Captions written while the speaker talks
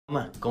Come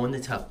on, go in the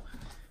tub.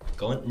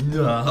 Go in,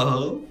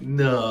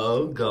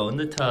 no, go in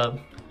the tub.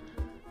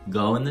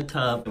 Go in the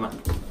tub. Come on.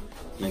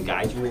 I'm gonna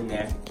guide you in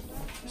there.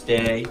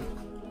 Stay.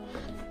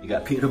 You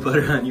got peanut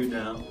butter on you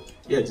now.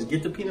 Yeah, just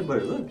get the peanut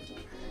butter, look.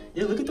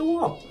 Yeah, look at the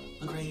wall.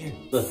 Look right here.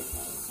 Look.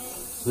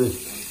 Look,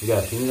 you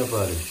got peanut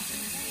butter.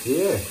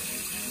 Here.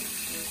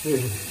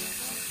 Here.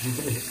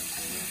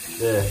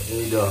 There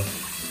you go.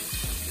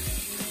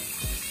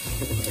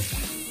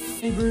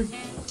 Hey, bird.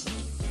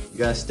 You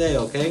gotta stay,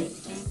 okay?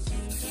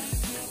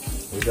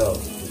 Here we go.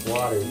 There's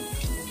water. You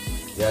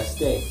gotta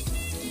stay.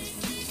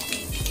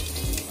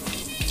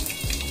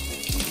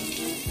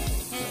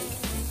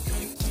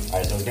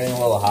 Alright, so it's getting a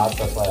little hot,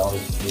 that's why I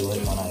always feel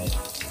it when I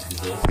do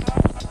this.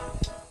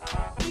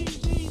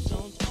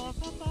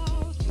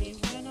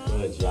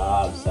 Good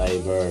job,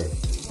 Cyber.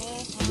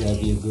 You gotta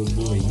be a good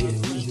boy. Yeah,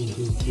 who's a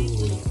good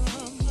boy?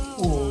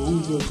 Oh,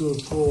 who's a good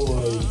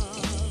boy?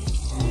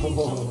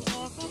 Oh.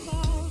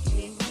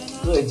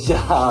 Good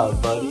job,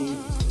 buddy.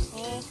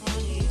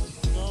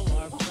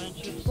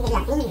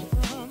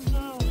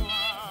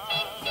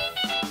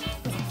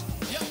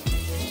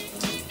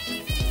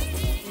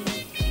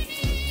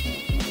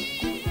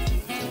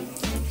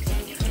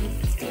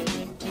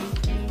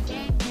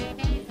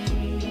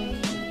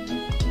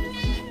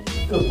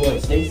 Good boy.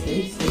 Stay.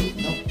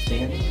 No, stay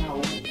in the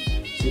towel.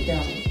 Sit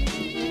down.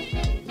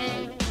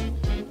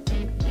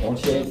 Don't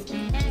shave.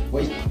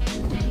 Wait.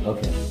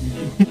 Okay.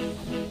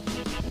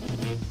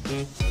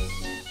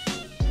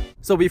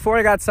 So before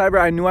I got Cyber,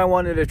 I knew I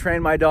wanted to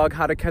train my dog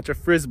how to catch a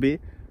Frisbee.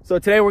 So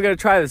today we're gonna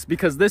try this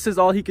because this is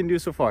all he can do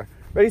so far.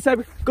 Ready,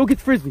 Cyber? Go get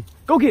the Frisbee.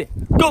 Go get it.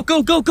 Go.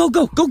 Go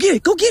get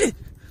it. Go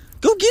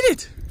get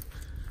it.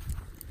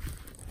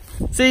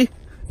 See?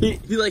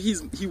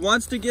 He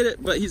wants to get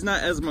it, but he's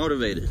not as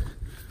motivated.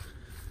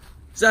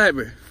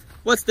 Cyber,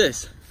 what's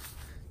this?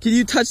 Can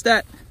you touch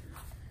that?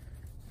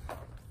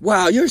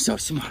 Wow, you're so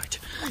smart.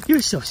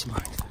 You're so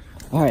smart.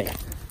 All right.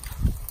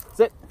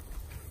 Sit.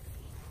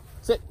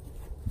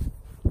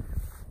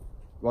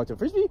 You want the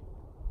Frisbee?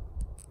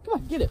 Come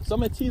on, get it. So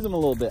I'm gonna tease him a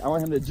little bit. I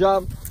want him to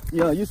jump,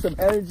 use some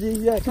energy.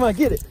 Yeah, come on,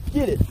 get it.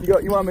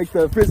 You wanna make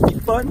the Frisbee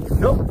fun?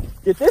 Nope.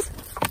 Get this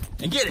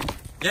and get it.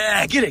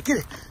 Yeah, get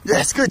it.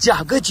 Yes, good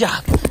job.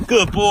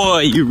 Good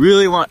boy. You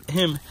really want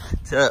him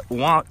to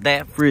want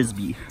that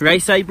Frisbee. Right,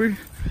 Cyber?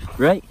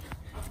 Right?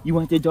 You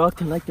want the dog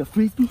to like the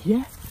Frisbee?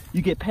 Yeah?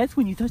 You get pets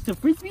when you touch the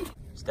Frisbee?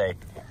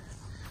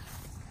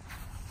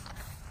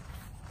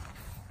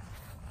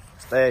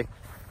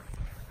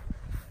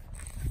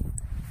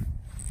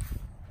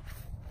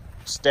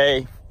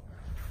 Stay.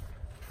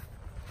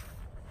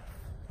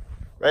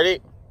 Ready?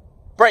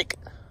 Break.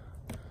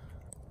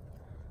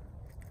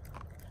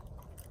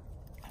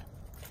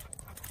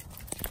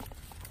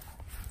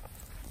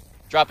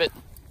 Drop it.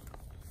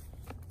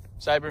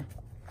 Cyber.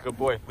 Good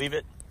boy. Leave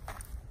it.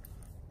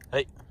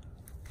 Hey.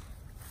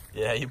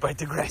 Yeah, you bite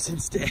the grass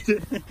instead.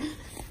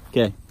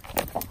 Okay.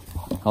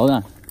 Hold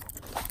on.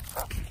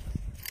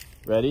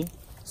 Ready?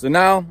 So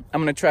now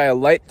I'm going to try a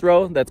light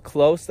throw that's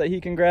close that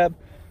he can grab.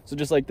 So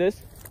just like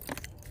this.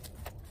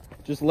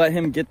 Just let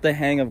him get the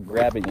hang of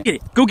grabbing it. Get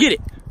it. Go get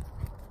it.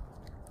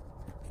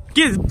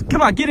 Get it.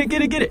 Come on. Get it.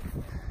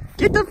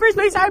 Get the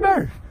Frisbee,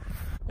 Cyber.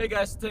 Hey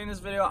guys, today in this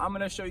video, I'm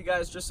going to show you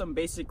guys just some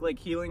basic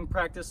healing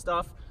practice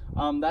stuff.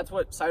 That's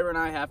what Cyber and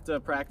I have to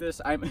practice.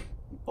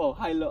 Oh,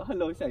 hello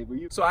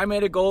Cyber. So I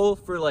made a goal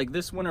for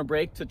this winter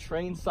break to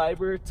train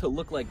Cyber to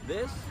look like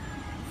this.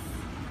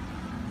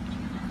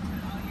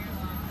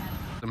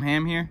 Some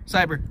ham here.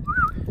 Cyber.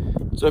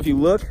 So if you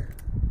look,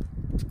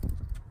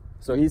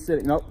 so he's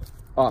sitting, nope,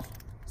 off.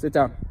 Sit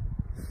down.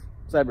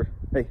 Cyber,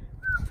 hey,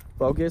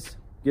 focus,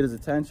 get his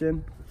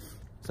attention.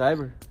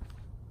 Cyber,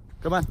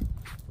 come on.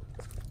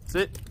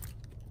 Sit.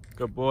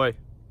 Good boy.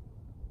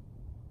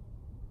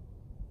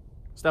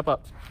 Step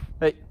up.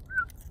 Hey.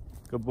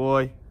 Good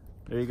boy.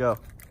 There you go.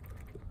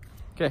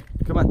 Okay,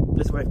 come on,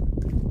 this way.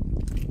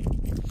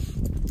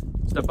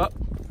 Step up.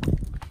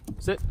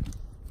 Sit.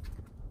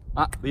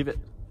 Leave it.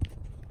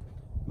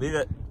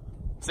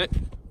 Sit.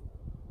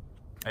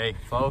 Hey,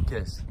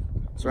 focus.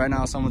 So right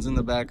now someone's in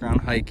the background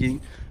hiking.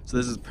 So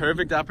this is a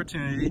perfect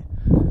opportunity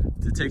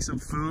to take some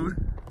food.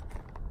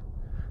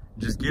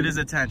 Just get his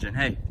attention.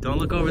 Hey, don't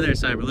look over there,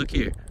 Cyber. Look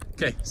here.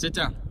 Okay, sit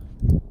down.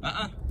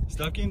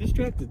 Stop getting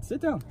distracted.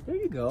 Sit down. There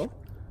you go.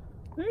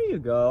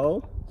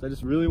 So I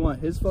just really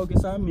want his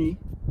focus on me.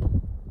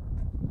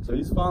 So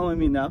he's following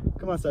me now.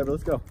 Come on, Cyber,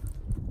 let's go.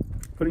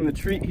 Putting the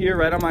treat here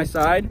right on my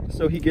side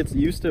so he gets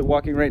used to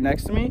walking right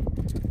next to me.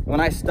 When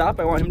I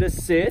stop, I want him to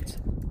sit.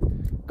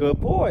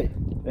 Good boy.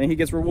 Then he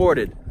gets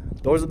rewarded.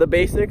 Those are the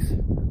basics.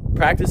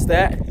 Practice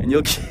that and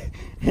you'll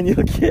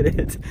get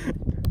it.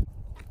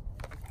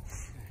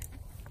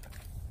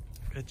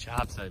 Good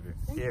job, Cyber.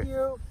 Thank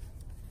you.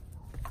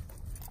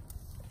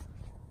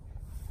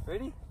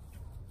 Ready?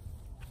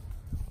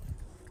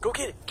 Go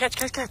get it.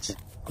 Catch.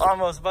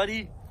 Almost,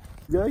 buddy.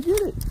 You gotta get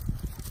it.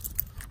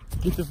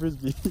 Get the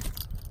Frisbee.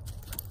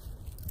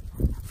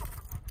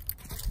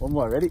 One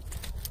more. Ready?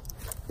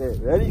 There,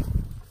 ready?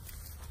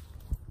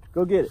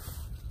 Go get it.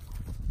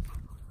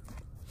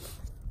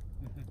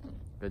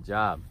 Good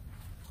job.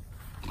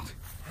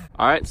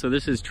 All right, so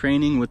this is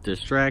training with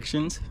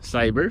distractions.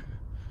 Cyber,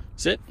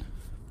 sit.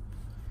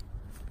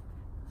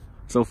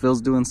 So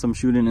Phil's doing some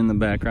shooting in the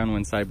background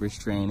when Cyber's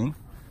training.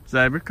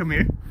 Cyber, come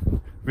here.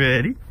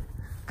 Ready?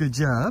 Good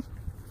job.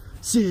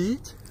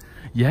 Sit.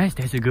 Yes,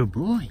 that's a good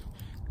boy.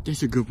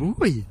 That's a good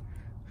boy.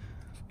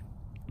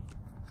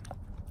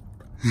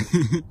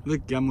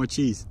 Look, got more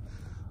cheese.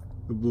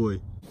 Good boy.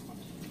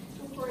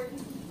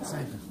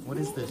 Cyber, what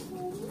is this?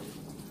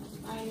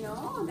 I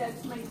know,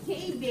 that's my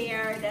K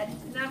bear. That's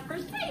not for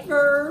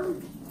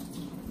Cyber.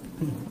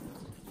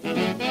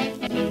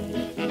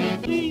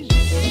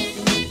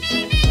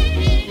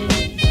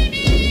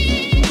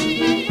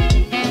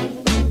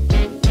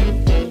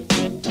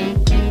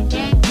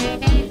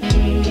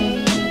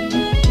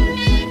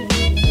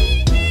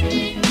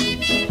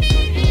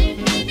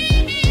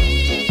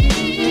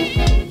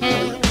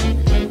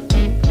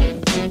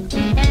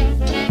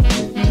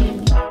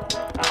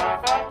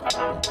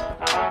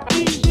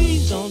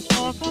 Don't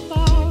talk about